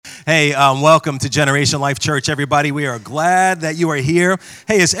Hey, welcome to Generation Life Church, everybody. We are glad that you are here.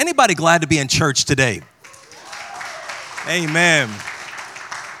 Hey, is anybody glad to be in church today? Amen.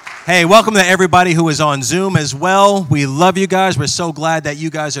 Hey, welcome to everybody who is on Zoom as well. We love you guys. We're so glad that you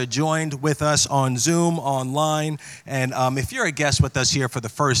guys are joined with us on Zoom, online. And if you're a guest with us here for the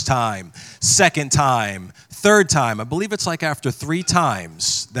first time, second time, third time, I believe it's like after 3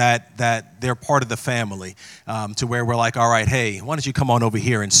 times that they're part of the family, to where we're like, all right, hey, why don't you come on over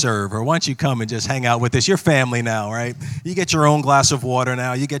here and serve? Or why don't you come and just hang out with us? You're family now, right? You get your own glass of water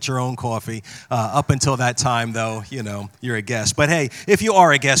now. You get your own coffee. Up until that time, though, you know, you're a guest. But hey, if you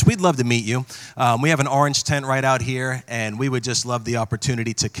are a guest, we'd love to meet you. We have an orange tent right out here, and we would just love the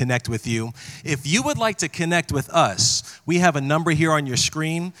opportunity to connect with you. If you would like to connect with us, we have a number here on your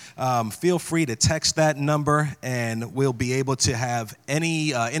screen. Feel free to text that number, and we'll be able to have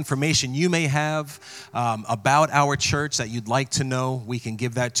any information you may have about our church that you'd like to know. We can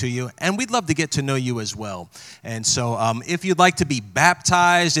give that to you, and we'd love to get to know you as well. And so if you'd like to be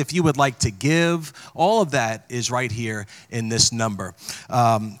baptized, if you would like to give, all of that is right here in this number.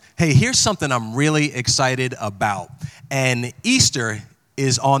 Hey, here's something I'm really excited about, and Easter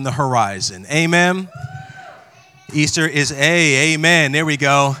is on the horizon. Amen? Easter is amen. There we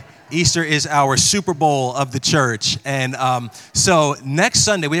go. Easter is our Super Bowl of the church. And so next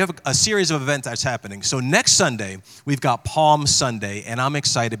Sunday, we have a series of events that's happening. So next Sunday, we've got Palm Sunday, and I'm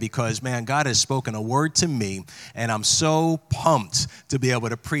excited because, man, God has spoken a word to me, and I'm so pumped to be able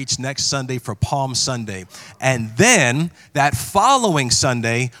to preach next Sunday for Palm Sunday. And then that following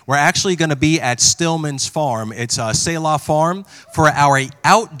Sunday, we're actually going to be at Stillman's farm. It's Selah Farm for our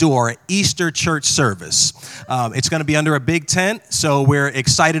outdoor Easter church service. It's going to be under a big tent, so we're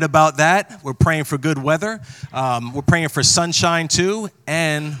excited about that. We're praying for good weather. We're praying for sunshine too,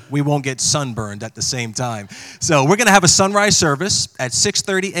 and we won't get sunburned at the same time. So we're going to have a sunrise service at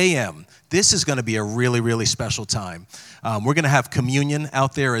 6:30 a.m. This is going to be a really, really special time. We're going to have communion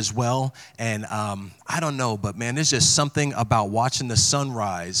out there as well. And I don't know, but man, there's just something about watching the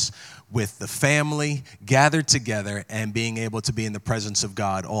sunrise with the family gathered together and being able to be in the presence of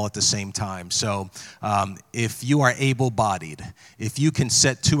God all at the same time. So if you are able-bodied, if you can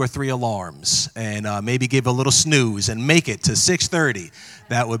set 2 or 3 alarms and maybe give a little snooze and make it to 6:30,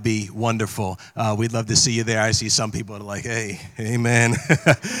 that would be wonderful. We'd love to see you there. I see some people are like, hey, amen.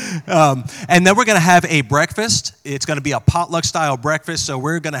 And then we're going to have a breakfast. It's going to be a potluck-style breakfast, so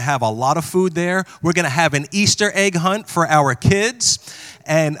we're going to have a lot of food there. We're going to have an Easter egg hunt for our kids.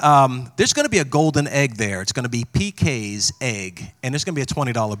 And there's going to be a golden egg there. It's going to be PK's egg, and there's going to be a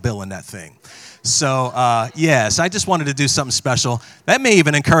 $20 bill in that thing. So, yes, I just wanted to do something special. That may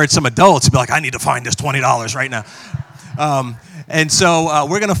even encourage some adults to be like, I need to find this $20 right now. And so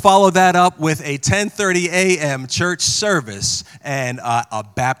we're going to follow that up with a 10:30 a.m. church service and a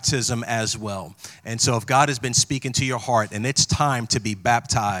baptism as well. And so if God has been speaking to your heart and it's time to be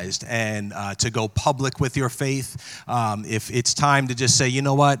baptized and to go public with your faith, if it's time to just say, you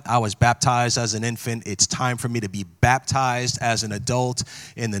know what, I was baptized as an infant, it's time for me to be baptized as an adult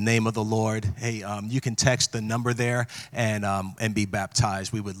in the name of the Lord, hey, you can text the number there and be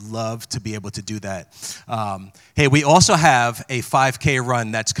baptized. We would love to be able to do that. Hey, we also have a 5K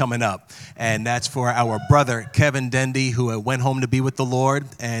run that's coming up, and that's for our brother Kevin Dendy, who went home to be with the Lord.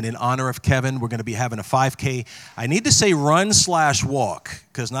 And in honor of Kevin, we're going to be having a 5K. I need to say run/walk,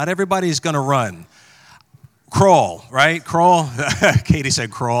 because not everybody's going to run. Crawl, right? Crawl. Katie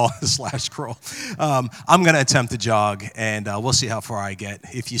said crawl/crawl. I'm going to attempt to jog, and we'll see how far I get.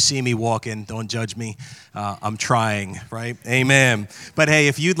 If you see me walking, don't judge me. I'm trying, right? Amen. But hey,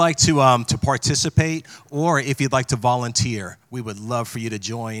 if you'd like to participate, or if you'd like to volunteer, we would love for you to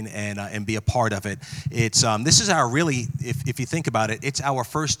join and be a part of it. It's this is our really, if you think about it, it's our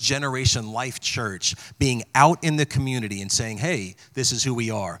first Generation Life Church being out in the community and saying, hey, this is who we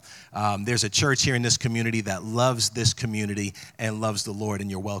are. There's a church here in this community that loves this community and loves the Lord, and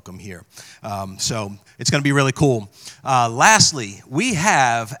you're welcome here. So it's going to be really cool. Lastly, we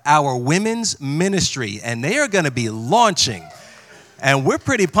have our women's ministry, and they are going to be launching. And we're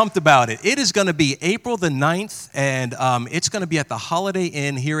pretty pumped about it. It is going to be April the 9th, and it's going to be at the Holiday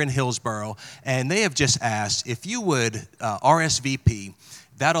Inn here in Hillsborough. And they have just asked if you would RSVP.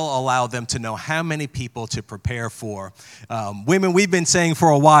 That'll allow them to know how many people to prepare for. Women, we've been saying for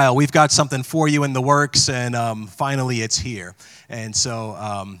a while, we've got something for you in the works, and finally it's here. And so,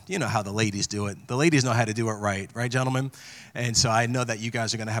 you know how the ladies do it. The ladies know how to do it right, gentlemen? And so I know that you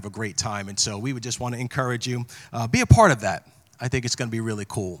guys are going to have a great time. And so we would just want to encourage you, be a part of that. I think it's going to be really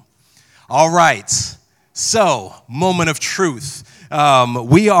cool. All right. So, moment of truth.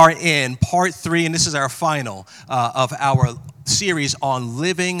 We are in part 3, and this is our final of our series on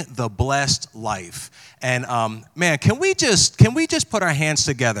living the blessed life. And man, can we just put our hands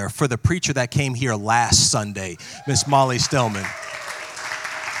together for the preacher that came here last Sunday, Miss Molly Stillman.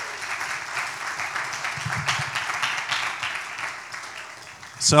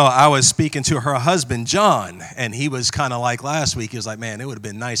 So I was speaking to her husband, John, and he was kind of like last week. He was like, man, it would have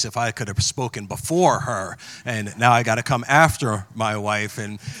been nice if I could have spoken before her. And now I got to come after my wife.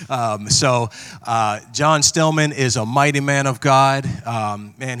 And John Stillman is a mighty man of God.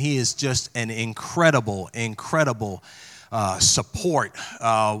 Man, he is just an incredible support,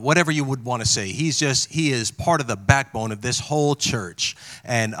 whatever you would want to say. He is part of the backbone of this whole church.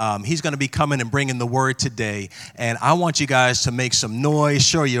 And he's going to be coming and bringing the word today. And I want you guys to make some noise,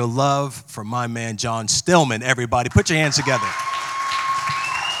 show your love for my man, John Stillman. Everybody, put your hands together.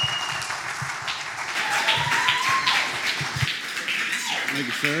 Thank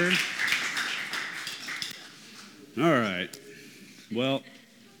you, sir. All right. Well,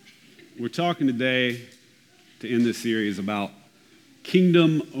 we're talking today to end this series about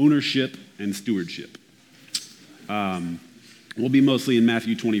kingdom ownership and stewardship. We'll be mostly in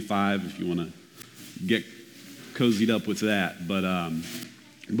Matthew 25 if you want to get cozied up with that. But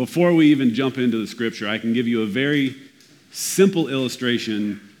before we even jump into the scripture, I can give you a very simple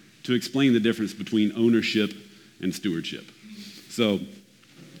illustration to explain the difference between ownership and stewardship. So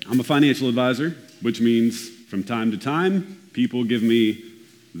I'm a financial advisor, which means from time to time, people give me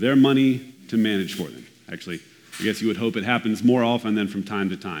their money to manage for them. Actually, I guess you would hope it happens more often than from time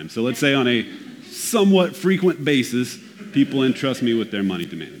to time. So let's say on a somewhat frequent basis, people entrust me with their money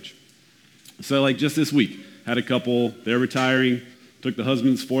to manage. So like just this week, had a couple, they're retiring, took the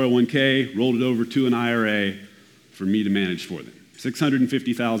husband's 401k, rolled it over to an IRA for me to manage for them.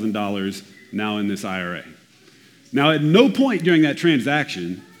 $650,000 now in this IRA. Now at no point during that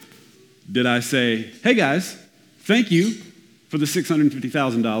transaction did I say, hey guys, thank you for the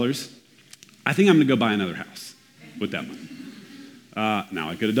 $650,000. I think I'm going to go buy another house with that money. Now,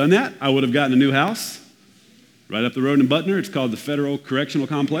 I could have done that. I would have gotten a new house right up the road in Butner. It's called the Federal Correctional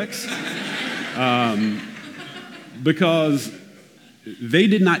Complex. Because they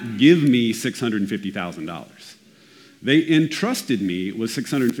did not give me $650,000. They entrusted me with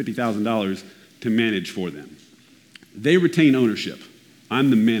 $650,000 to manage for them. They retain ownership. I'm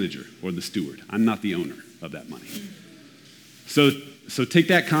the manager or the steward. I'm not the owner of that money. So take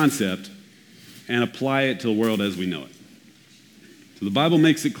that concept and apply it to the world as we know it. So the Bible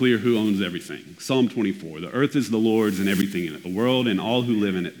makes it clear who owns everything. Psalm 24, the earth is the Lord's and everything in it. The world and all who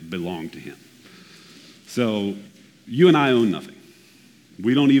live in it belong to him. So you and I own nothing.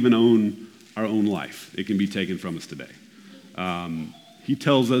 We don't even own our own life. It can be taken from us today. He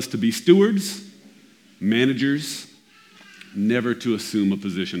tells us to be stewards, managers, never to assume a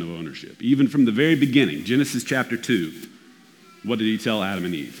position of ownership. Even from the very beginning, Genesis chapter 2, what did he tell Adam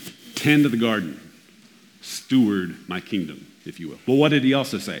and Eve? Tend to the garden, steward my kingdom, if you will. Well, what did he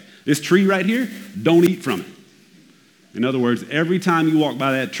also say? This tree right here, don't eat from it. In other words, every time you walk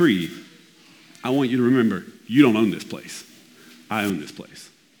by that tree, I want you to remember, you don't own this place. I own this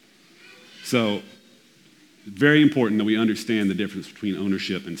place. So, very important that we understand the difference between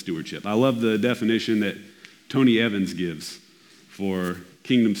ownership and stewardship. I love the definition that Tony Evans gives for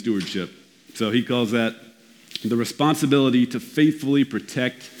kingdom stewardship. So he calls that the responsibility to faithfully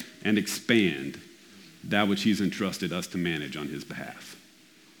protect and expand that which he's entrusted us to manage on his behalf.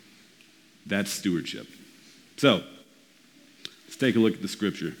 That's stewardship. So, let's take a look at the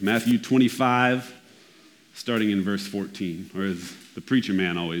scripture. Matthew 25, starting in verse 14, or as the preacher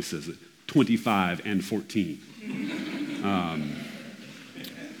man always says it, 25 and 14.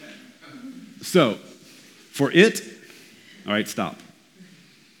 For it, all right, stop.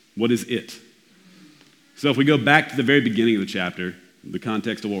 What is it? So if we go back to the very beginning of the chapter, the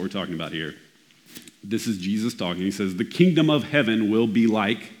context of what we're talking about here, this is Jesus talking. He says, the kingdom of heaven will be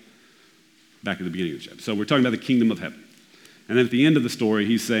like, back at the beginning of the chapter. So we're talking about the kingdom of heaven. And then at the end of the story,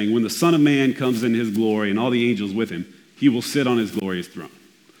 he's saying, when the Son of Man comes in his glory and all the angels with him, he will sit on his glorious throne.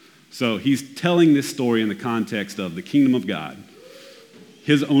 So he's telling this story in the context of the kingdom of God,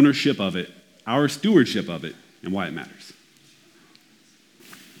 his ownership of it, our stewardship of it, and why it matters.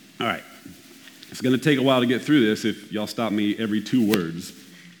 All right. It's going to take a while to get through this if y'all stop me every 2 words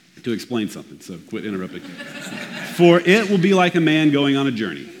to explain something, so quit interrupting. For it will be like a man going on a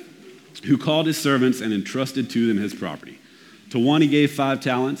journey, who called his servants and entrusted to them his property. To one he gave 5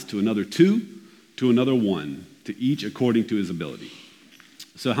 talents, to another 2, to another 1, to each according to his ability.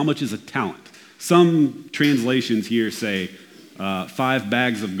 So how much is a talent? Some translations here say 5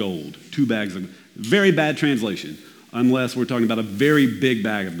 bags of gold, 2 bags of gold. Very bad translation, unless we're talking about a very big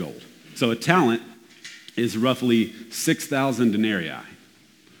bag of gold. So a talent is roughly 6,000 denarii.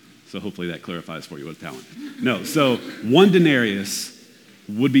 So hopefully that clarifies for you what a talent is. No, so one denarius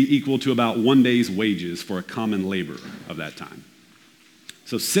would be equal to about 1 day's wages for a common laborer of that time.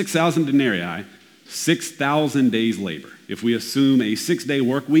 So 6,000 denarii, 6,000 days labor. If we assume a 6-day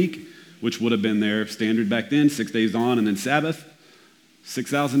work week, which would have been their standard back then, 6 days on and then Sabbath,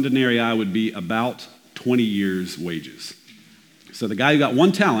 6,000 denarii would be about 20 years' wages. So the guy who got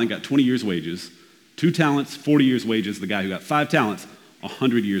 1 talent got 20 years' wages, 2 talents, 40 years' wages. The guy who got 5 talents,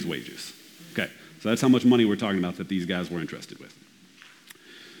 100 years' wages. Okay, so that's how much money we're talking about that these guys were entrusted with.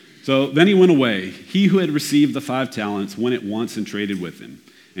 So then he went away. He who had received the 5 talents went at once and traded with him,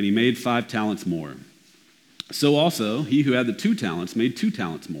 and he made 5 talents more. So also he who had the 2 talents made 2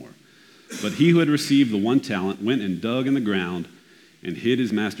 talents more. But he who had received the 1 talent went and dug in the ground and hid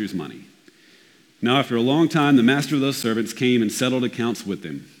his master's money. Now after a long time the master of those servants came and settled accounts with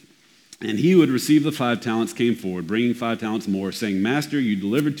them. And he who had received the 5 talents came forward, bringing 5 talents more, saying, Master, you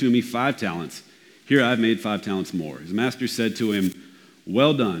delivered to me 5 talents. Here I have made 5 talents more. His master said to him,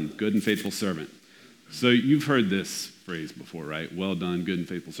 Well done, good and faithful servant. So you've heard this phrase before, right? Well done, good and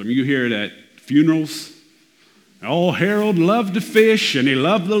faithful servant. You hear it at funerals. Oh, Harold loved to fish, and he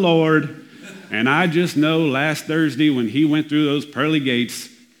loved the Lord. And I just know last Thursday when he went through those pearly gates,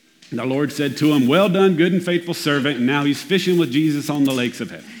 the Lord said to him, Well done, good and faithful servant. And now he's fishing with Jesus on the lakes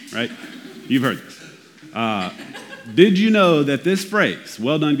of heaven, right? You've heard this. Did you know that this phrase,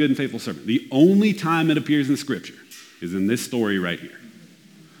 well done, good and faithful servant, the only time it appears in Scripture is in this story right here?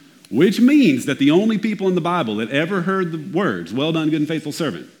 Which means that the only people in the Bible that ever heard the words, well done, good and faithful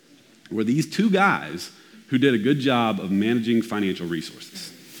servant, were these 2 guys who did a good job of managing financial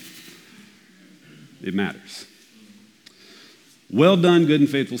resources. It matters. Well done, good and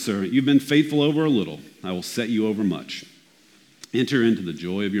faithful servant. You've been faithful over a little. I will set you over much. Enter into the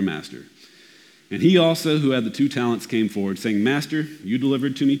joy of your master. And he also, who had the 2 talents, came forward, saying, Master, you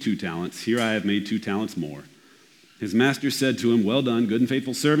delivered to me 2 talents. Here I have made 2 talents more. His master said to him, Well done, good and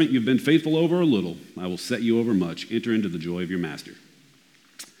faithful servant. You've been faithful over a little. I will set you over much. Enter into the joy of your master.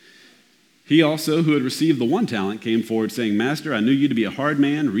 He also, who had received the 1 talent, came forward, saying, Master, I knew you to be a hard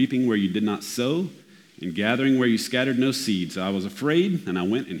man, reaping where you did not sow, and gathering where you scattered no seed. So I was afraid, and I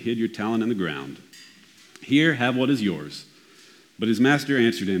went and hid your talent in the ground. Here, have what is yours. But his master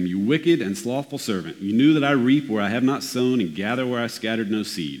answered him, You wicked and slothful servant, you knew that I reap where I have not sown and gather where I scattered no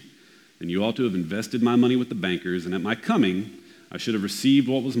seed. And you ought to have invested my money with the bankers, and at my coming I should have received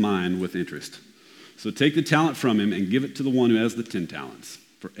what was mine with interest. So take the talent from him and give it to the one who has the 10 talents.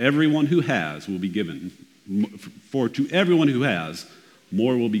 For everyone who has will be given, for to everyone who has,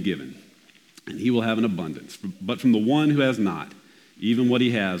 more will be given, and he will have an abundance. But from the one who has not, even what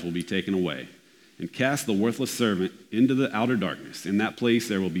he has will be taken away. And cast the worthless servant into the outer darkness. In that place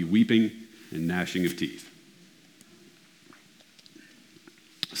there will be weeping and gnashing of teeth.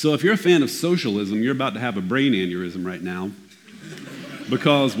 So if you're a fan of socialism, you're about to have a brain aneurysm right now.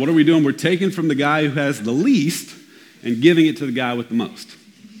 Because what are we doing? We're taking from the guy who has the least and giving it to the guy with the most.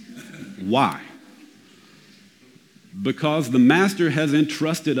 Why? Because the master has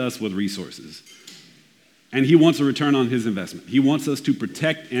entrusted us with resources. And he wants a return on his investment. He wants us to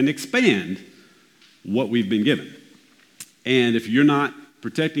protect and expand what we've been given. And if you're not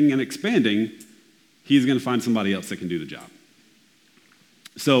protecting and expanding, he's going to find somebody else that can do the job.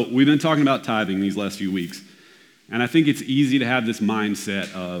 So we've been talking about tithing these last few weeks, and I think it's easy to have this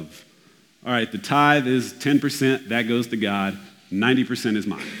mindset of, all right, the tithe is 10%, that goes to God, 90% is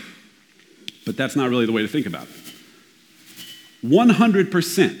mine. But that's not really the way to think about it.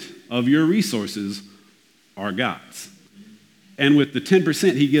 100% of your resources are God's. And with the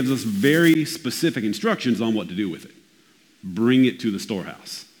 10%, he gives us very specific instructions on what to do with it. Bring it to the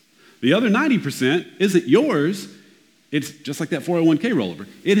storehouse. The other 90% isn't yours. It's just like that 401k rollover.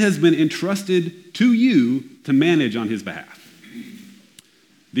 It has been entrusted to you to manage on his behalf.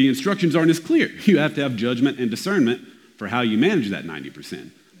 The instructions aren't as clear. You have to have judgment and discernment for how you manage that 90%.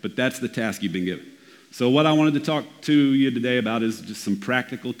 But that's the task you've been given. So what I wanted to talk to you today about is just some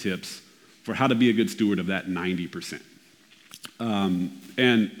practical tips for how to be a good steward of that 90%.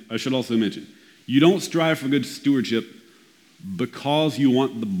 And I should also mention, you don't strive for good stewardship because you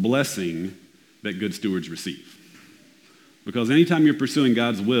want the blessing that good stewards receive. Because anytime you're pursuing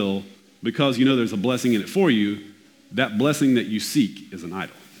God's will, because you know there's a blessing in it for you, that blessing that you seek is an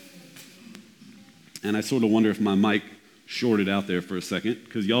idol. And I sort of wonder if my mic shorted out there for a second,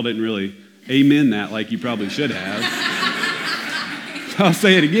 because y'all didn't really amen that like you probably should have. I'll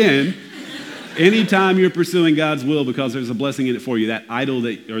say it again. Anytime you're pursuing God's will because there's a blessing in it for you, that idol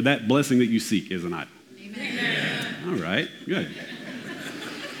that blessing that you seek is an idol. Amen. All right, good.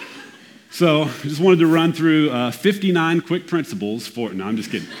 So I just wanted to run through 59 quick principles no, I'm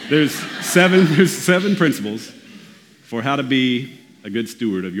just kidding. There's seven principles for how to be a good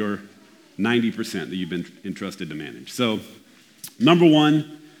steward of your 90% that you've been entrusted to manage. So, number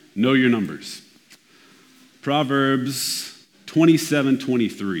one, know your numbers. Proverbs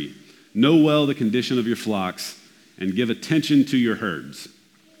 27:23. Know well the condition of your flocks and give attention to your herds,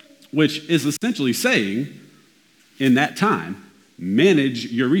 which is essentially saying, in that time, manage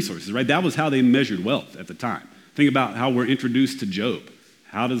your resources, right? That was how they measured wealth at the time. Think about how we're introduced to Job.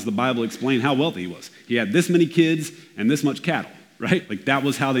 How does the Bible explain how wealthy he was? He had this many kids and this much cattle, right? Like that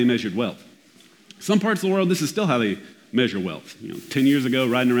was how they measured wealth. Some parts of the world, this is still how they measure wealth. 10 years ago,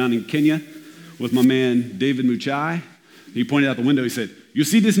 riding around in Kenya with my man, David Muchai, he pointed out the window, he said, "You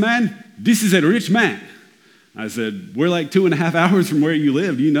see this man? This is a rich man." I said, "We're like 2.5 hours from where you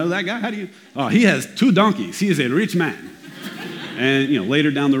live. Do you know that guy? How do you?" "Oh, he has 2 donkeys. He is a rich man." And, later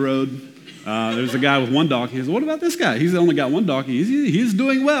down the road, there's a guy with 1 donkey. He says, "What about this guy? He's only got 1 donkey. He's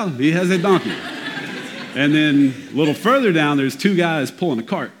doing well. He has a donkey." And then a little further down, there's 2 guys pulling a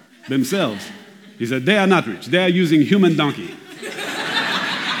cart themselves. He said, "They are not rich. They are using human donkey."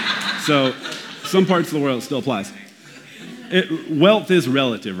 So some parts of the world it still applies. Wealth is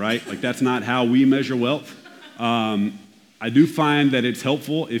relative, right? Like that's not how we measure wealth. I do find that it's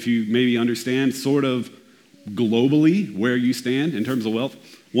helpful if you maybe understand sort of globally where you stand in terms of wealth.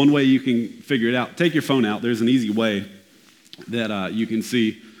 One way you can figure it out, take your phone out. There's an easy way that you can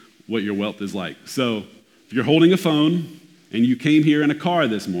see what your wealth is like. So if you're holding a phone and you came here in a car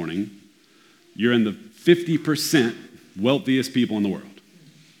this morning, you're in the 50% wealthiest people in the world,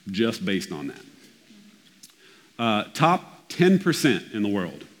 just based on that. Top 10% in the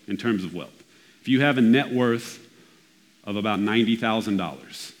world in terms of wealth. If you have a net worth of about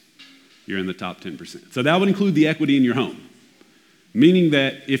 $90,000, you're in the top 10%. So that would include the equity in your home, meaning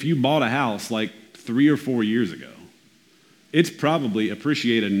that if you bought a house like 3 or 4 years ago, it's probably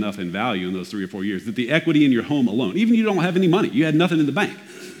appreciated enough in value in those 3 or 4 years that the equity in your home alone, even if you don't have any money, you had nothing in the bank,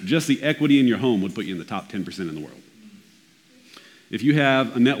 just the equity in your home would put you in the top 10% in the world. If you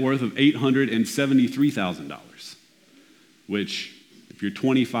have a net worth of $873,000, which if you're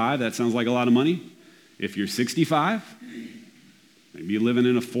 25, that sounds like a lot of money. If you're 65, maybe you're living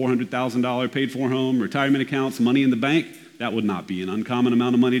in a $400,000 paid for home, retirement accounts, money in the bank, that would not be an uncommon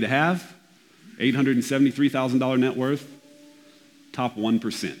amount of money to have. $873,000 net worth, top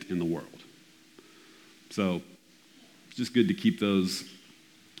 1% in the world. So it's just good to keep those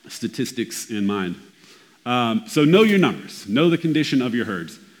statistics in mind. So know your numbers. Know the condition of your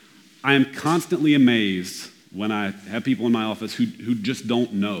herds. I am constantly amazed when I have people in my office who just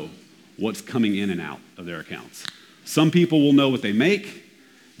don't know what's coming in and out of their accounts. Some people will know what they make.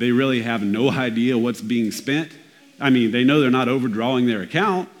 They really have no idea what's being spent. I mean, they know they're not overdrawing their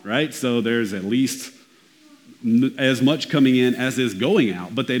account, right? So there's at least as much coming in as is going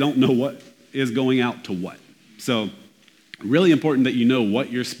out, but they don't know what is going out to what. So really important that you know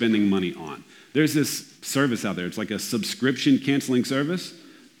what you're spending money on. There's this service out there. It's like a subscription canceling service.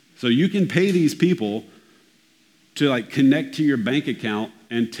 So you can pay these people to connect to your bank account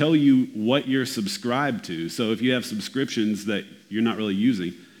and tell you what you're subscribed to. So if you have subscriptions that you're not really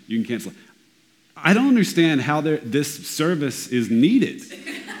using, you can cancel. I don't understand how this service is needed.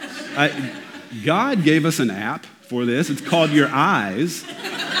 God gave us an app for this. It's called Your Eyes.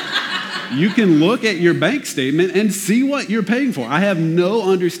 You can look at your bank statement and see what you're paying for. I have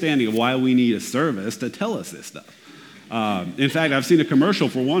no understanding of why we need a service to tell us this stuff. In fact, I've seen a commercial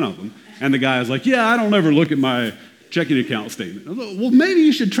for one of them, and the guy is like, "Yeah, I don't ever look at my checking account statement." I was like, well, maybe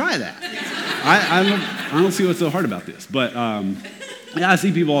you should try that. I don't see what's so hard about this. But I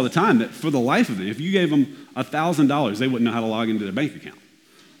see people all the time that for the life of them, if you gave them $1,000, they wouldn't know how to log into their bank account.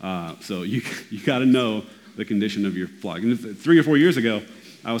 So you got to know the condition of your flock. And 3 or 4 years ago,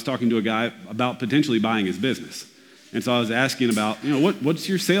 I was talking to a guy about potentially buying his business. And so I was asking about, what's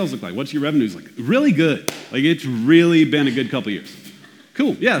your sales look like? What's your revenues like? Really good. It's really been a good couple of years.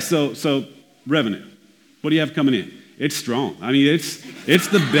 Cool. Yeah, so revenue. What do you have coming in? It's strong. I mean, it's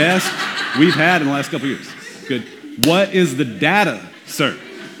the best we've had in the last couple of years. Good. What is the data, sir?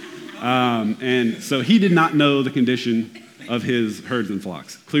 And so he did not know the condition of his herds and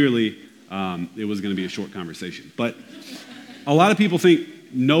flocks. Clearly, it was going to be a short conversation. But a lot of people think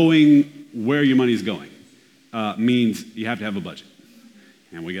knowing where your money is going means you have to have a budget.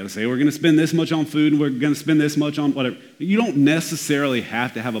 And we got to say, we're going to spend this much on food, and we're going to spend this much on whatever. You don't necessarily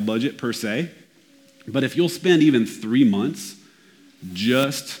have to have a budget per se, but if you'll spend even 3 months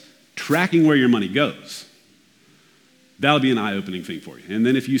just tracking where your money goes, that'll be an eye-opening thing for you. And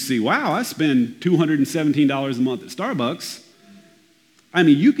then if you see, wow, I spend $217 a month at Starbucks, I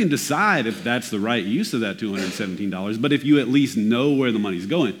mean, you can decide if that's the right use of that $217, but if you at least know where the money's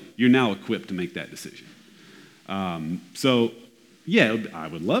going, you're now equipped to make that decision. So, yeah, I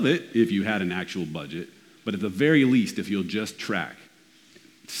would love it if you had an actual budget, but at the very least, if you'll just track,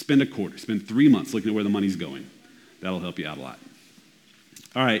 spend a quarter, spend 3 months looking at where the money's going, that'll help you out a lot.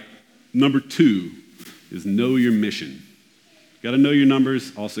 All right, number 2 is know your mission. Got to know your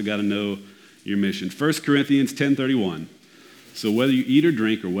numbers, also got to know your mission. 1 Corinthians 10:31. So whether you eat or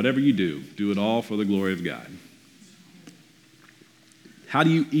drink or whatever you do it all for the glory of God. How do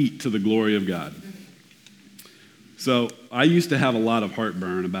you eat to the glory of God? So I used to have a lot of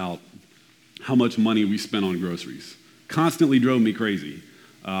heartburn about how much money we spent on groceries. Constantly drove me crazy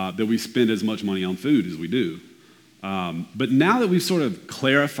that we spend as much money on food as we do. But now that we've sort of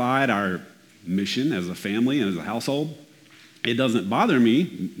clarified our mission as a family and as a household, it doesn't bother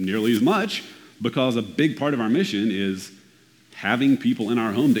me nearly as much because a big part of our mission is having people in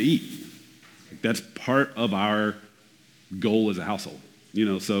our home to eat. That's part of our goal as a household.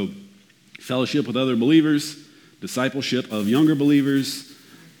 So fellowship with other believers, discipleship of younger believers,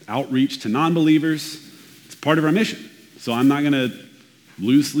 outreach to non-believers, it's part of our mission. So I'm not going to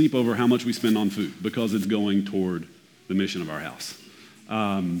lose sleep over how much we spend on food because it's going toward the mission of our house.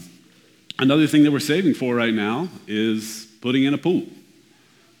 Another thing that we're saving for right now is putting in a pool.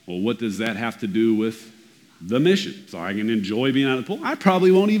 Well, what does that have to do with the mission? So I can enjoy being out of the pool. I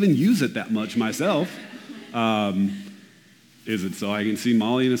probably won't even use it that much myself. Is it so I can see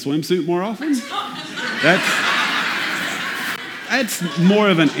Molly in a swimsuit more often? That's more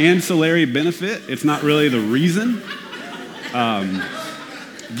of an ancillary benefit. It's not really the reason.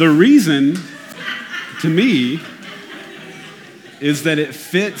 The reason, to me, is that it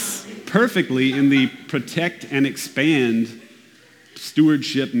fits perfectly in the protect and expand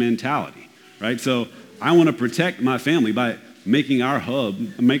stewardship mentality, right? So I want to protect my family by making our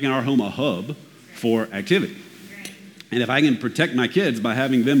home a hub for activity. And if I can protect my kids by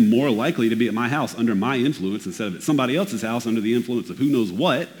having them more likely to be at my house under my influence instead of at somebody else's house under the influence of who knows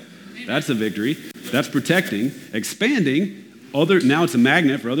what, that's a victory. That's protecting. Expanding, now it's a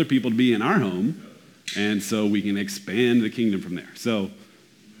magnet for other people to be in our home, and so we can expand the kingdom from there. So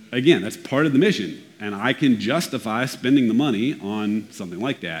again, that's part of the mission, and I can justify spending the money on something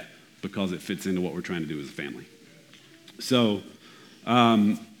like that because it fits into what we're trying to do as a family. So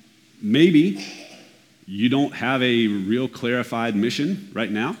maybe you don't have a real clarified mission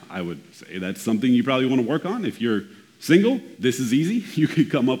right now. I would say that's something you probably want to work on. If you're single, this is easy. You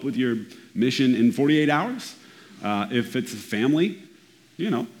could come up with your mission in 48 hours. If it's a family,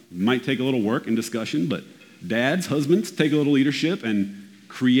 it might take a little work and discussion, but dads, husbands, take a little leadership and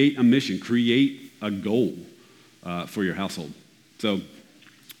create a mission, create a goal for your household. So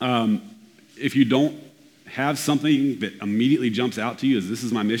if you don't have something that immediately jumps out to you as this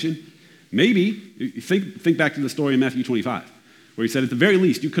is my mission, maybe, think back to the story in Matthew 25, where he said, at the very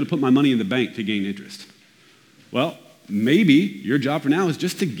least, you could have put my money in the bank to gain interest. Well, maybe your job for now is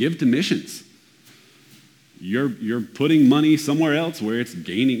just to give to missions. You're putting money somewhere else where it's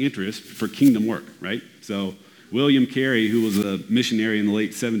gaining interest for kingdom work, right? So William Carey, who was a missionary in the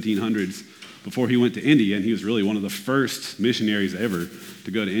late 1700s, before he went to India, and he was really one of the first missionaries ever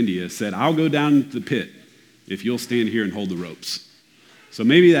to go to India, said, I'll go down to the pit if you'll stand here and hold the ropes. So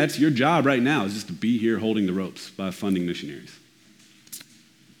maybe that's your job right now, is just to be here holding the ropes by funding missionaries.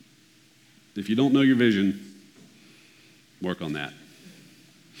 If you don't know your vision, work on that.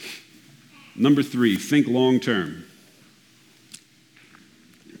 Number 3, think long term.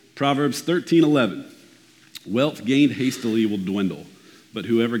 Proverbs 13:11. Wealth gained hastily will dwindle, but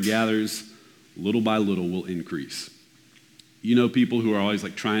whoever gathers little by little will increase. You know people who are always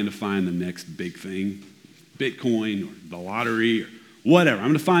trying to find the next big thing, Bitcoin or the lottery or whatever. I'm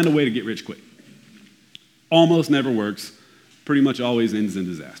going to find a way to get rich quick. Almost never works. Pretty much always ends in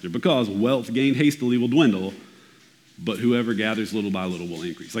disaster because wealth gained hastily will dwindle, but whoever gathers little by little will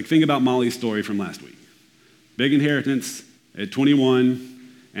increase. Think about Molly's story from last week. Big inheritance at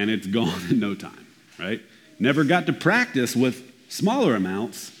 21, and it's gone in no time, right? Never got to practice with smaller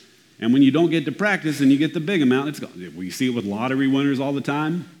amounts, and when you don't get to practice and you get the big amount, it's gone. We see it with lottery winners all the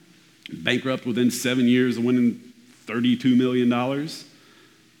time. Bankrupt within 7 years of winning $32 million.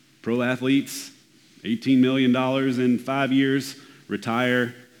 Pro athletes, $18 million in 5 years,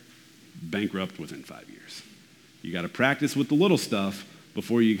 retire, bankrupt within 5 years. You got to practice with the little stuff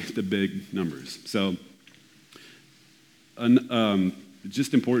before you get the big numbers. So it's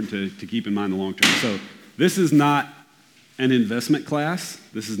just important to keep in mind the long term. So this is not an investment class.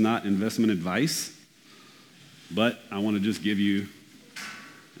 This is not investment advice, but I want to just give you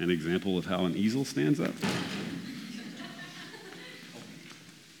an example of how an easel stands up.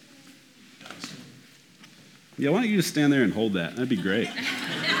 Yeah, why don't you just stand there and hold that? That'd be great.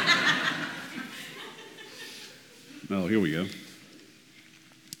 Oh, here we go.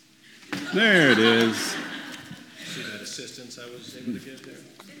 There it is. See that assistance I was able to get there?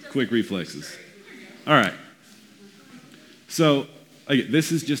 Quick reflexes. All right. So, again,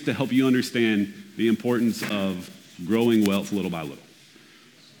 this is just to help you understand the importance of growing wealth little by little.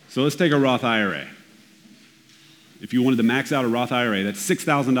 So let's take a Roth IRA. If you wanted to max out a Roth IRA, that's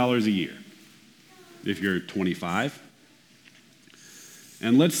 $6,000 a year if you're 25.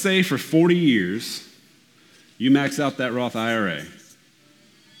 And let's say for 40 years, you max out that Roth IRA.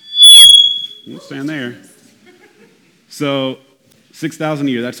 We'll stand there. So $6,000 a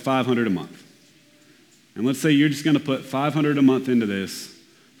year, that's $500 a month. And let's say you're just going to put $500 a month into this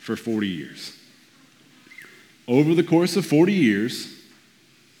for 40 years. Over the course of 40 years,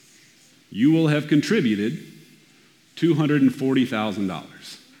 you will have contributed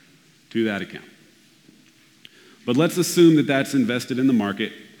 $240,000 to that account. But let's assume that that's invested in the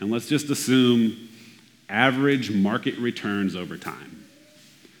market, and let's just assume average market returns over time.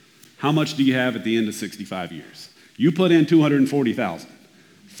 How much do you have at the end of 65 years? You put in $240,000,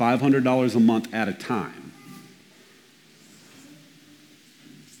 $500 a month at a time.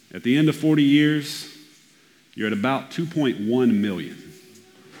 At the end of 40 years, you're at about $2.1 million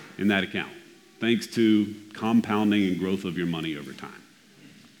in that account, thanks to compounding and growth of your money over time.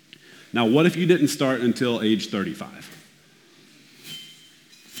 Now, what if you didn't start until age 35?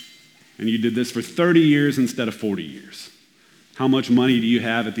 And you did this for 30 years instead of 40 years. How much money do you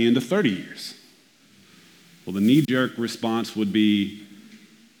have at the end of 30 years? Well, the knee-jerk response would be,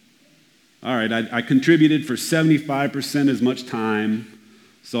 all right, I contributed for 75% as much time,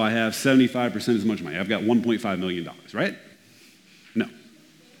 so I have 75% as much money. I've got $1.5 million, right? No.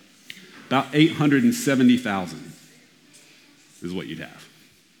 About $870,000 is what you'd have.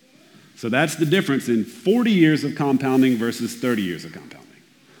 So that's the difference in 40 years of compounding versus 30 years of compounding.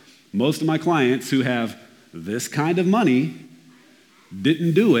 Most of my clients who have this kind of money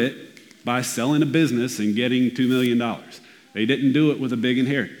didn't do it by selling a business and getting $2 million. They didn't do it with a big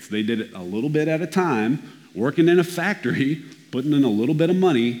inheritance. They did it a little bit at a time, working in a factory, putting in a little bit of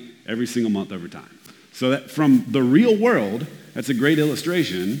money every single month over time. So that from the real world, that's a great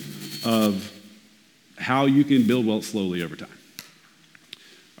illustration of how you can build wealth slowly over time.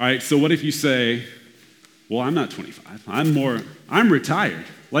 All right, so what if you say, well, I'm not 25. I'm retired.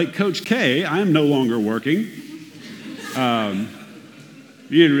 Like Coach K, I'm no longer working.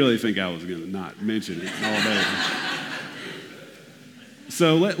 You didn't really think I was going to not mention it all day.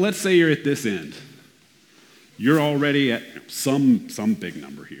 So let's say you're at this end. You're already at some big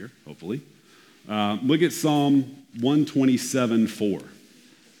number here, hopefully. Look at Psalm 127:4.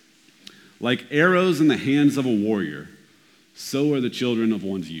 Like arrows in the hands of a warrior, so are the children of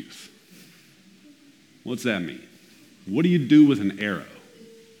one's youth. What's that mean? What do you do with an arrow?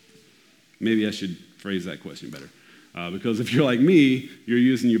 Maybe I should phrase that question better. Because if you're like me, you're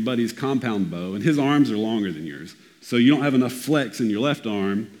using your buddy's compound bow, and his arms are longer than yours. So you don't have enough flex in your left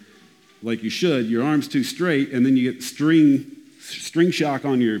arm like you should. Your arm's too straight, and then you get string shock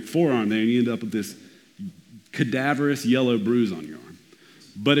on your forearm there, and you end up with this cadaverous yellow bruise on your arm.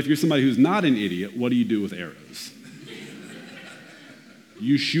 But if you're somebody who's not an idiot, what do you do with arrows?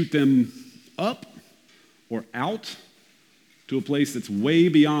 You shoot them up or out to a place that's way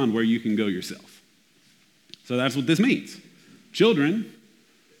beyond where you can go yourself. So that's what this means. Children,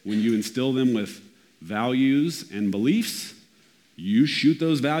 when you instill them with values and beliefs, you shoot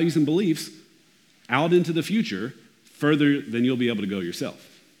those values and beliefs out into the future further than you'll be able to go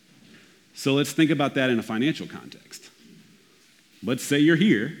yourself. So let's think about that in a financial context. Let's say you're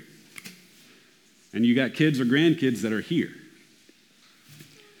here and you got kids or grandkids that are here.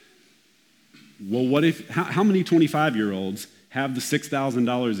 Well, what if, how many 25-year-olds have the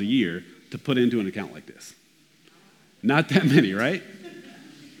 $6,000 a year to put into an account like this? Not that many, right?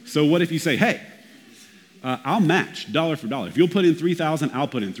 So what if you say, hey, I'll match dollar for dollar. If you'll put in $3,000, I'll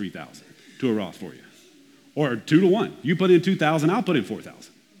put in $3,000 to a Roth for you. Or 2-to-1. You put in $2,000, I'll put in $4,000,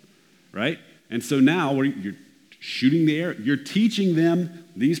 right? And so now you're shooting the air. You're teaching them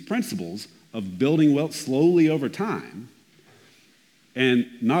these principles of building wealth slowly over time. And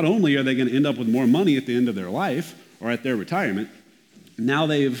not only are they going to end up with more money at the end of their life or at their retirement, now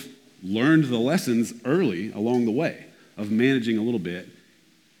they've learned the lessons early along the way of managing a little bit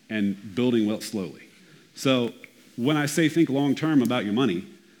and building wealth slowly. So when I say think long-term about your money,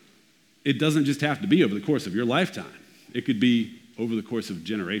 it doesn't just have to be over the course of your lifetime. It could be over the course of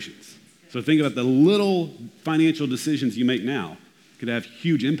generations. So think about the little financial decisions you make now could have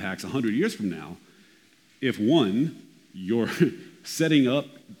huge impacts 100 years from now if, one, you're setting up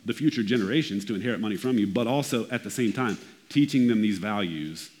the future generations to inherit money from you, but also at the same time teaching them these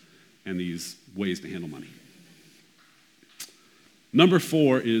values and these ways to handle money. Number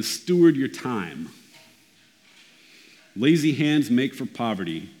 4 is steward your time. Lazy hands make for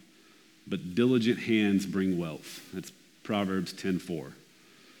poverty, but diligent hands bring wealth. That's Proverbs 10:4.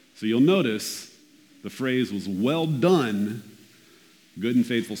 So you'll notice the phrase was, well done, good and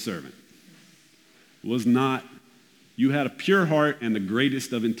faithful servant. It was not, you had a pure heart and the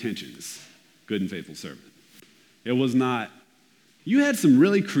greatest of intentions, good and faithful servant. It was not, you had some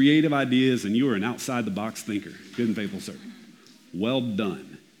really creative ideas and you were an outside-the-box thinker, good and faithful servant. Well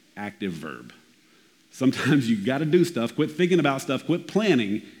done, active verb. Sometimes you got to do stuff, quit thinking about stuff, quit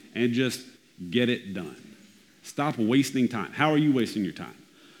planning, and just get it done. Stop wasting time. How are you wasting your time?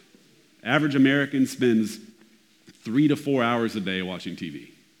 Average American spends 3 to 4 hours a day watching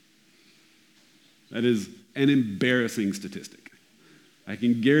TV. That is an embarrassing statistic. I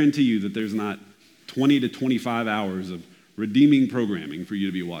can guarantee you that there's not 20 to 25 hours of redeeming programming for you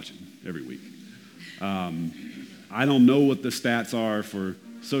to be watching every week. I don't know what the stats are for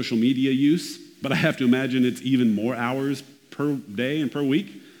social media use, but I have to imagine it's even more hours per day and per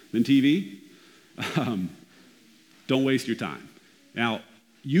week than TV. Don't waste your time. Now,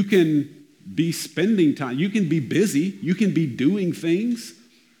 you can be spending time, you can be busy, you can be doing things,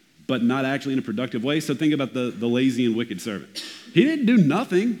 but not actually in a productive way. So think about the lazy and wicked servant. He didn't do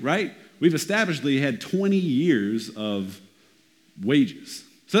nothing, right? We've established that he had 20 years of wages.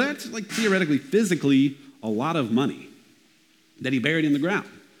 So that's like theoretically, physically, a lot of money that he buried in the ground.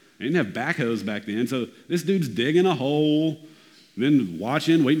 They didn't have backhoes back then, so this dude's digging a hole, then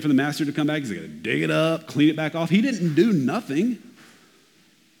watching, waiting for the master to come back. He's got to dig it up, clean it back off. He didn't do nothing,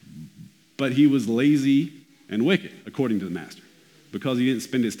 but he was lazy and wicked, according to the master, because he didn't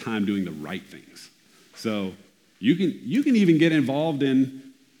spend his time doing the right things. So you can even get involved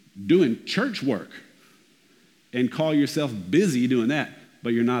in doing church work and call yourself busy doing that,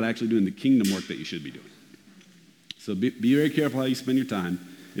 but you're not actually doing the kingdom work that you should be doing. So be very careful how you spend your time.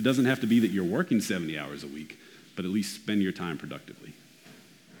 It doesn't have to be that you're working 70 hours a week, but at least spend your time productively.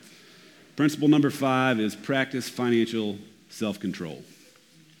 Principle number 5 is practice financial self-control.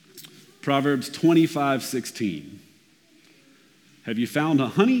 Proverbs 25:16. Have you found a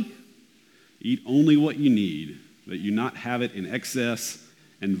honey? Eat only what you need, that you not have it in excess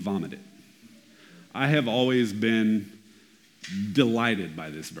and vomit it. I have always been delighted by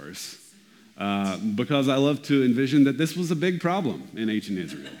this verse because I love to envision that this was a big problem in ancient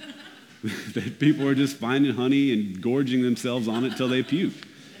Israel. That people were just finding honey and gorging themselves on it till they puked.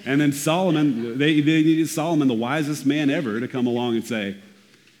 And then Solomon, they needed Solomon, the wisest man ever, to come along and say,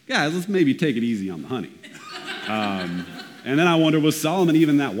 guys, let's maybe take it easy on the honey. And then I wonder, was Solomon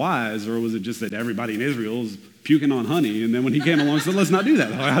even that wise, or was it just that everybody in Israel was puking on honey? And then when he came along, he said, let's not do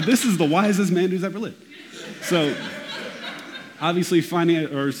that. This is the wisest man who's ever lived. So obviously,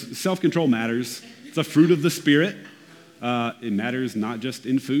 self-control matters. It's a fruit of the Spirit. It matters not just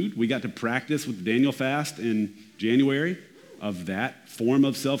in food. We got to practice with the Daniel fast in January of that form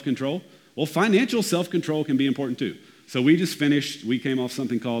of self-control. Well, financial self-control can be important too. So we came off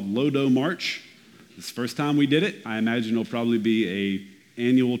something called Low-Dough March. This is the first time we did it. I imagine it'll probably be an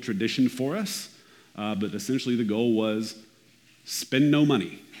annual tradition for us. But essentially the goal was spend no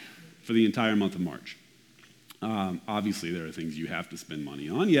money for the entire month of March. Obviously, there are things you have to spend money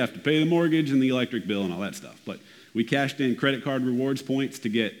on. You have to pay the mortgage and the electric bill and all that stuff. But we cashed in credit card rewards points to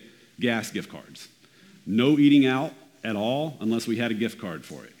get gas gift cards. No eating out at all unless we had a gift card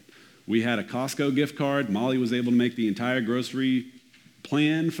for it. We had a Costco gift card. Molly was able to make the entire grocery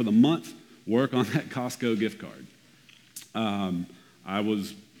plan for the month work on that Costco gift card. I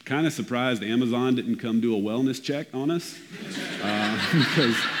was kind of surprised Amazon didn't come do a wellness check on us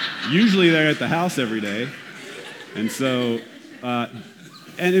because usually they're at the house every day. And so, and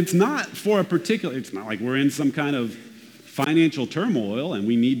it's not it's not like we're in some kind of financial turmoil and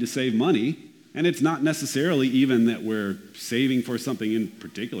we need to save money. And it's not necessarily even that we're saving for something in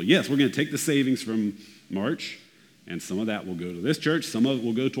particular. Yes, we're going to take the savings from March, and some of that will go to this church. Some of it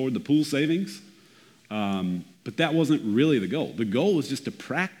will go toward the pool savings. But that wasn't really the goal. The goal was just to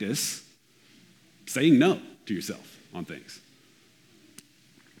practice saying no to yourself on things.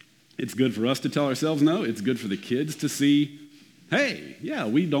 It's good for us to tell ourselves no. It's good for the kids to see, hey, yeah,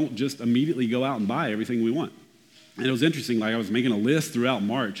 we don't just immediately go out and buy everything we want. And it was interesting, like I was making a list throughout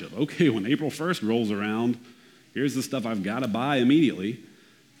March of, okay, when April 1st rolls around, here's the stuff I've got to buy immediately.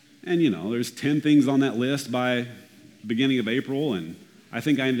 And, there's 10 things on that list by beginning of April, and I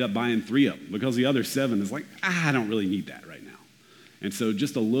think I ended up buying 3 of them because the other 7 is like, I don't really need that right now. And so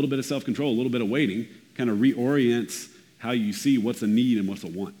just a little bit of self-control, a little bit of waiting kind of reorients how you see what's a need and what's a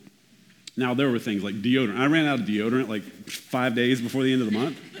want. Now, there were things like deodorant. I ran out of deodorant like 5 days before the end of the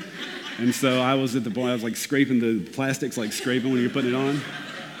month. And so I was at the point, I was like scraping the plastics, like scraping when you're putting it on.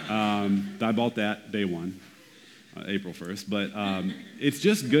 I bought that day one, April 1st. But it's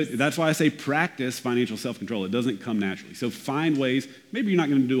just good. That's why I say practice financial self-control. It doesn't come naturally. So find ways. Maybe you're not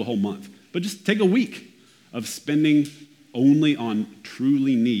going to do a whole month, but just take a week of spending only on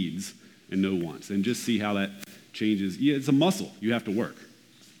truly needs and no wants, and just see how that changes. Yeah, it's a muscle you have to work.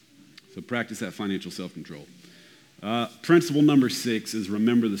 So practice that financial self-control. Principle number 6 is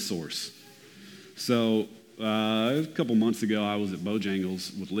remember the source. So a couple months ago, I was at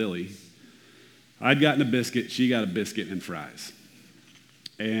Bojangles with Lily. I'd gotten a biscuit. She got a biscuit and fries.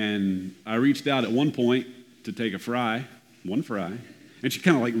 And I reached out at one point to take one fry, and she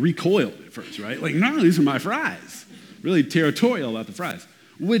kind of like recoiled at first, right? Like, no, these are my fries. Really territorial about the fries,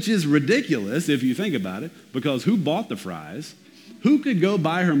 which is ridiculous if you think about it, because who bought the fries? Who could go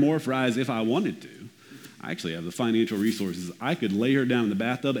buy her more fries if I wanted to? I actually have the financial resources. I could lay her down in the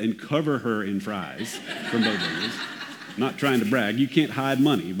bathtub and cover her in fries from Bojangles. Not trying to brag. You can't hide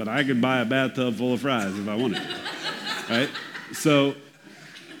money, but I could buy a bathtub full of fries if I wanted to. Right? So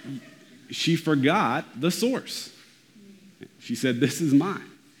she forgot the source. She said, this is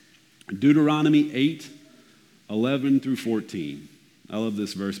mine. Deuteronomy 8:11 through 14. I love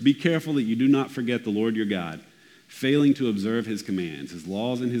this verse. Be careful that you do not forget the Lord your God, failing to observe his commands, his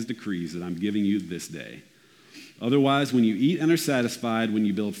laws, and his decrees that I'm giving you this day. Otherwise, when you eat and are satisfied, when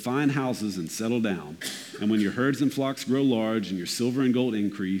you build fine houses and settle down, and when your herds and flocks grow large, and your silver and gold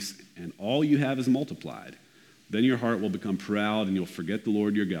increase, and all you have is multiplied, then your heart will become proud, and you'll forget the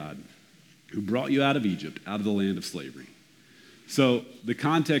Lord your God, who brought you out of Egypt, out of the land of slavery. So the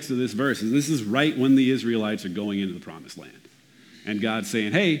context of this verse is this is right when the Israelites are going into the promised land. And God's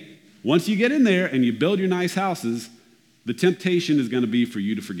saying, hey, once you get in there and you build your nice houses, the temptation is going to be for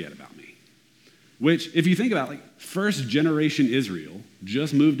you to forget about me. Which, if you think about it, like first generation Israel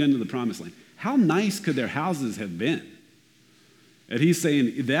just moved into the promised land. How nice could their houses have been? And he's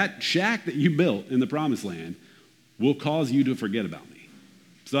saying that shack that you built in the promised land will cause you to forget about me.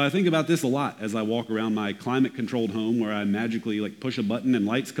 So I think about this a lot as I walk around my climate-controlled home where I magically like push a button and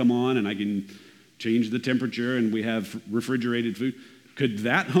lights come on and I can change the temperature and we have refrigerated food. Could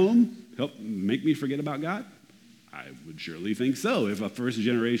that home help make me forget about God? I would surely think so if a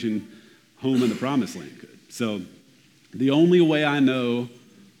first-generation home in the promised land could. So the only way I know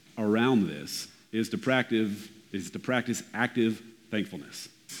around this is to practice active thankfulness.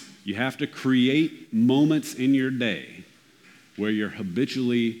 You have to create moments in your day where you're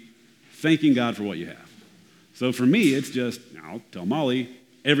habitually thanking God for what you have. So for me, it's just, I'll tell Molly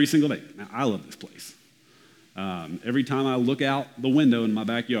every single day. Now, I love this place. Every time I look out the window in my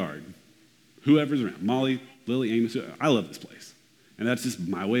backyard, whoever's around, Molly, Lily, Amos, I love this place. And that's just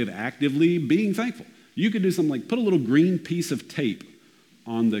my way of actively being thankful. You could do something like put a little green piece of tape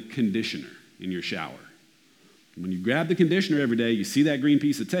on the conditioner in your shower. When you grab the conditioner every day, you see that green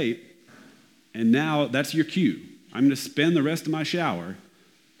piece of tape, and now that's your cue. I'm going to spend the rest of my shower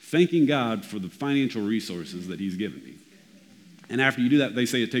thanking God for the financial resources that he's given me. And after you do that, they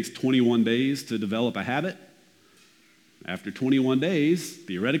say it takes 21 days to develop a habit. After 21 days,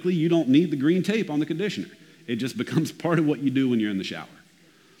 theoretically, you don't need the green tape on the conditioner. It just becomes part of what you do when you're in the shower.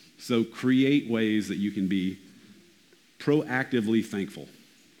 So create ways that you can be proactively thankful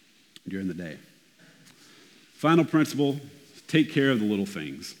during the day. Final principle, take care of the little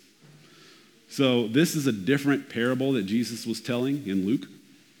things. So this is a different parable that Jesus was telling in Luke,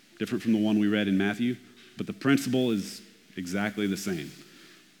 different from the one we read in Matthew, but the principle is exactly the same.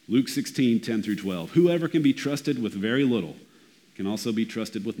 Luke 16:10 through 12. Whoever can be trusted with very little can also be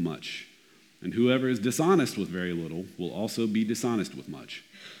trusted with much. And whoever is dishonest with very little will also be dishonest with much.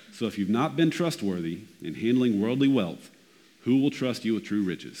 So if you've not been trustworthy in handling worldly wealth, who will trust you with true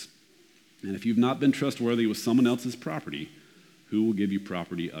riches? And if you've not been trustworthy with someone else's property, who will give you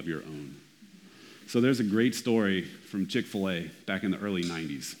property of your own? So there's a great story from Chick-fil-A back in the early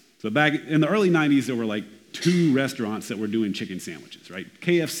 90s. So back in the early 90s, there were like 2 restaurants that were doing chicken sandwiches, right?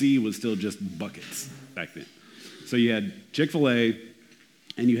 KFC was still just buckets back then. So you had Chick-fil-A,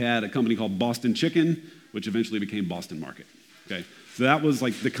 and you had a company called Boston Chicken, which eventually became Boston Market, okay? So that was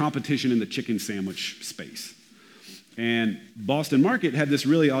like the competition in the chicken sandwich space. And Boston Market had this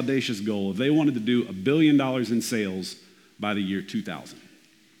really audacious goal. They wanted to do $1 billion in sales by the year 2000.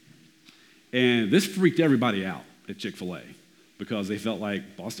 And this freaked everybody out at Chick-fil-A because they felt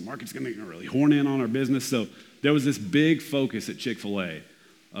like Boston Market's going to really horn in on our business. So there was this big focus at Chick-fil-A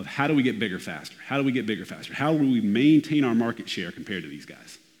of how do we get bigger faster? How do we get bigger faster? How do we maintain our market share compared to these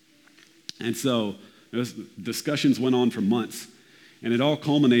guys? And so those discussions went on for months, and it all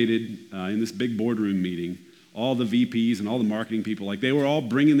culminated in this big boardroom meeting. All the VPs and all the marketing people, like they were all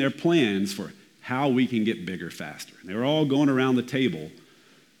bringing their plans for how we can get bigger faster. And they were all going around the table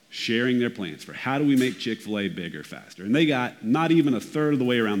sharing their plans for how do we make Chick-fil-A bigger faster. And they got not even a third of the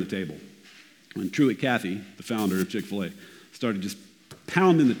way around the table when Truett Cathy, the founder of Chick-fil-A, started just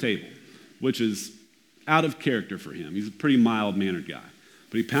pounding the table, which is out of character for him. He's a pretty mild-mannered guy.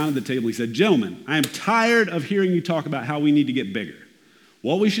 But he pounded the table. He said, "Gentlemen, I am tired of hearing you talk about how we need to get bigger.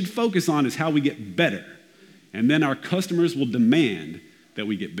 What we should focus on is how we get better. And then our customers will demand that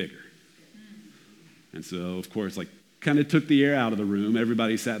we get bigger." And so, of course, kind of took the air out of the room.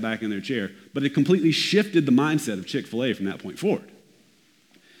 Everybody sat back in their chair. But it completely shifted the mindset of Chick-fil-A from that point forward.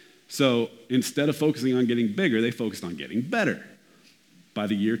 So instead of focusing on getting bigger, they focused on getting better. By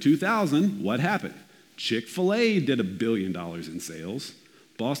the year 2000, what happened? Chick-fil-A did $1 billion in sales.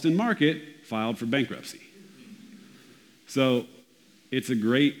 Boston Market filed for bankruptcy. So it's a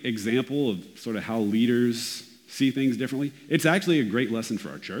great example of sort of how leaders see things differently. It's actually a great lesson for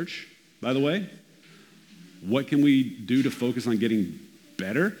our church, by the way. What can we do to focus on getting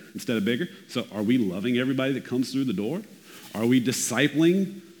better instead of bigger? So are we loving everybody that comes through the door? Are we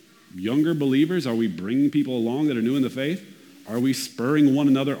discipling younger believers? Are we bringing people along that are new in the faith? Are we spurring one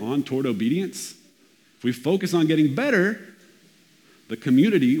another on toward obedience? If we focus on getting better, the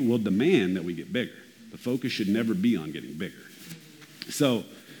community will demand that we get bigger. The focus should never be on getting bigger. So,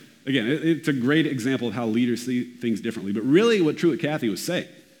 again, it's a great example of how leaders see things differently. But really what Truett Cathy was saying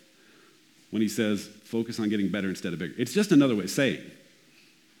when he says, focus on getting better instead of bigger, it's just another way of saying,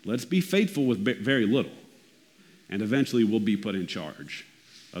 let's be faithful with very little, and eventually we'll be put in charge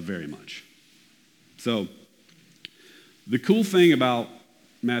of very much. So, the cool thing about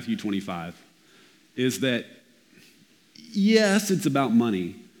Matthew 25 is that, yes, it's about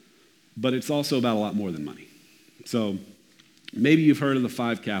money, but it's also about a lot more than money. So, maybe you've heard of the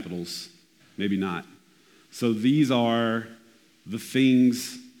 5 capitals, maybe not. So these are the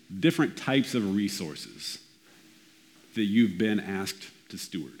things, different types of resources that you've been asked to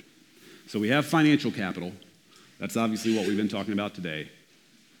steward. So we have financial capital. That's obviously what we've been talking about today.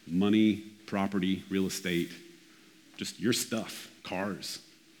 Money, property, real estate, just your stuff, cars.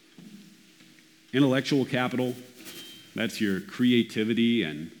 Intellectual capital, that's your creativity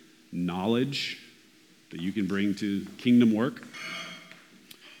and knowledge that you can bring to kingdom work.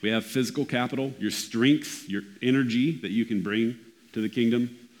 We have physical capital, your strength, your energy that you can bring to the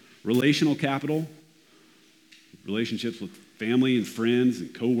kingdom. Relational capital, relationships with family and friends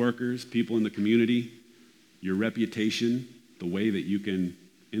and coworkers, people in the community. Your reputation, the way that you can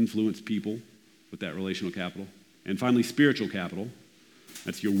influence people with that relational capital. And finally, spiritual capital.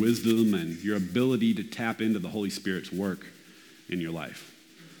 That's your wisdom and your ability to tap into the Holy Spirit's work in your life.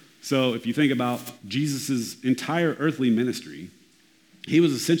 So if you think about Jesus' entire earthly ministry, he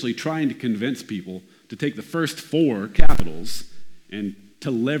was essentially trying to convince people to take the first 4 capitals and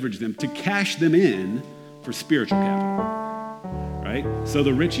to leverage them, to cash them in for spiritual capital, right? So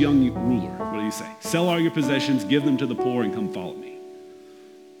the rich young ruler, what do you say? Sell all your possessions, give them to the poor, and come follow me.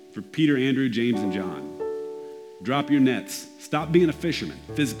 For Peter, Andrew, James, and John, drop your nets. Stop being a fisherman,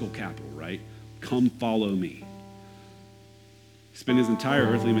 physical capital, right? Come follow me. Spent his entire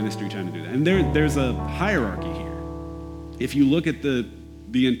earthly ministry trying to do that. And there's a hierarchy here. If you look at the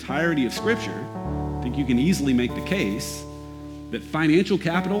entirety of Scripture, I think you can easily make the case that financial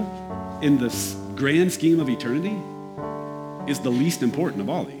capital in the grand scheme of eternity is the least important of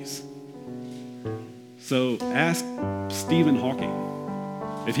all these. So ask Stephen Hawking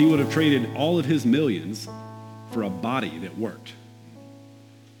if he would have traded all of his millions for a body that worked.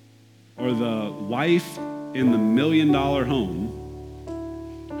 Or the wife in the $1 million home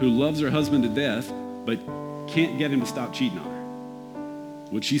who loves her husband to death but can't get him to stop cheating on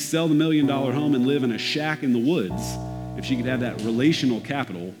her. Would she sell the $1 million home and live in a shack in the woods if she could have that relational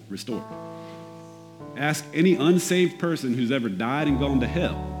capital restored? Ask any unsaved person who's ever died and gone to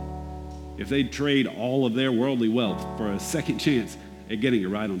hell if they'd trade all of their worldly wealth for a second chance at getting a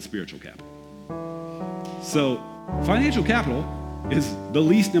ride on spiritual capital. So financial capital is the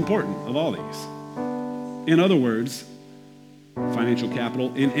least important of all these. In other words, financial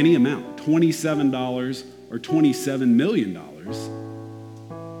capital in any amount, $27 or $27 million,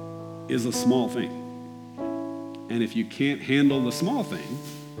 is a small thing. And if you can't handle the small thing,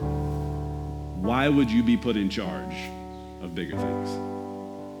 why would you be put in charge of bigger things?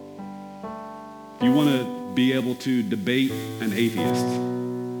 If you want to be able to debate an atheist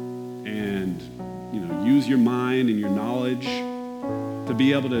and use your mind and your knowledge to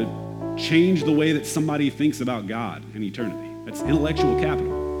be able to change the way that somebody thinks about God and eternity. That's intellectual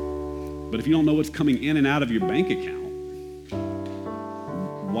capital. But if you don't know what's coming in and out of your bank account,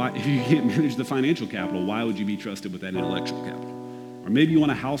 if you can't manage the financial capital, why would you be trusted with that intellectual capital? Or maybe you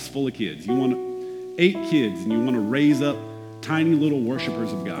want a house full of kids. You want 8 kids and you want to raise up tiny little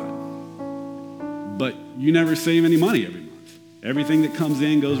worshipers of God. But you never save any money every month. Everything that comes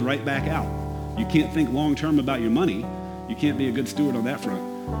in goes right back out. You can't think long-term about your money. You can't be a good steward on that front.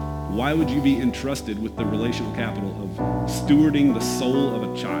 Why would you be entrusted with the relational capital of stewarding the soul of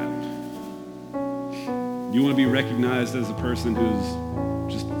a child? You want to be recognized as a person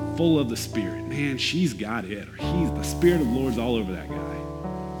who's just full of the Spirit. Man, she's got it. Or the Spirit of the Lord's all over that guy.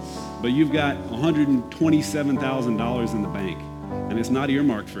 But you've got $127,000 in the bank, and it's not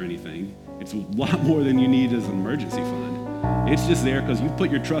earmarked for anything. It's a lot more than you need as an emergency fund. It's just there because you put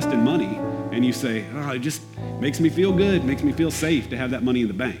your trust in money, and you say, it just makes me feel good, makes me feel safe to have that money in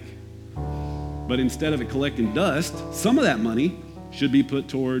the bank. But instead of it collecting dust, some of that money should be put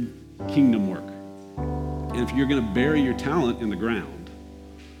toward kingdom work. And if you're going to bury your talent in the ground,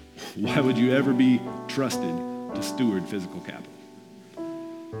 why would you ever be trusted to steward physical capital?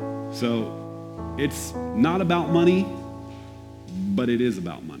 So it's not about money, but it is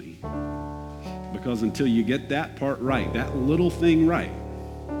about money. Because until you get that part right, that little thing right,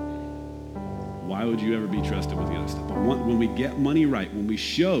 why would you ever be trusted with the other stuff? But when we get money right, when we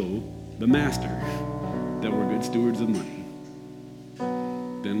show the master that we're good stewards of money,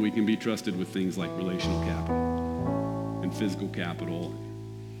 then we can be trusted with things like relational capital and physical capital.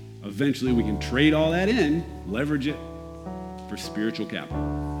 Eventually, we can trade all that in, leverage it for spiritual capital.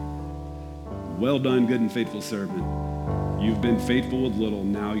 Well done, good and faithful servant. You've been faithful with little,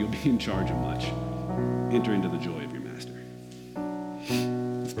 now you'll be in charge of much. Enter into the joy of your master.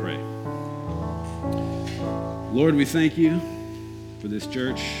 Let's pray. Lord, we thank you for this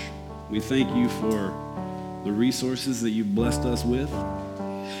church. We thank you for the resources that you've blessed us with.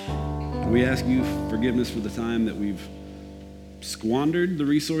 We ask you forgiveness for the time that we've squandered the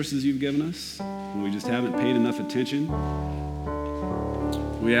resources you've given us, and we just haven't paid enough attention.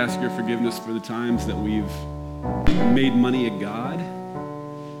 We ask your forgiveness for the times that we've made money a god,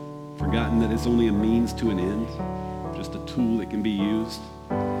 forgotten that it's only a means to an end, just a tool that can be used.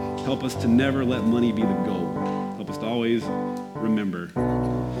 Help us to never let money be the goal. Help us to always remember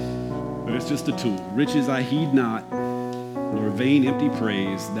that it's just a tool. Riches I heed not, nor vain empty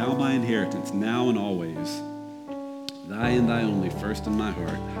praise, thou my inheritance, now and always. Thy and thy only, first in my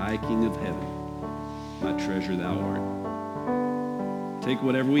heart, high King of heaven, my treasure thou art. Take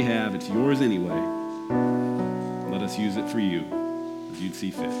whatever we have, it's yours anyway. Let us use it for you as you'd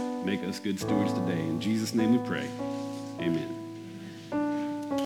see fit. Make us good stewards today. In Jesus' name we pray. Amen.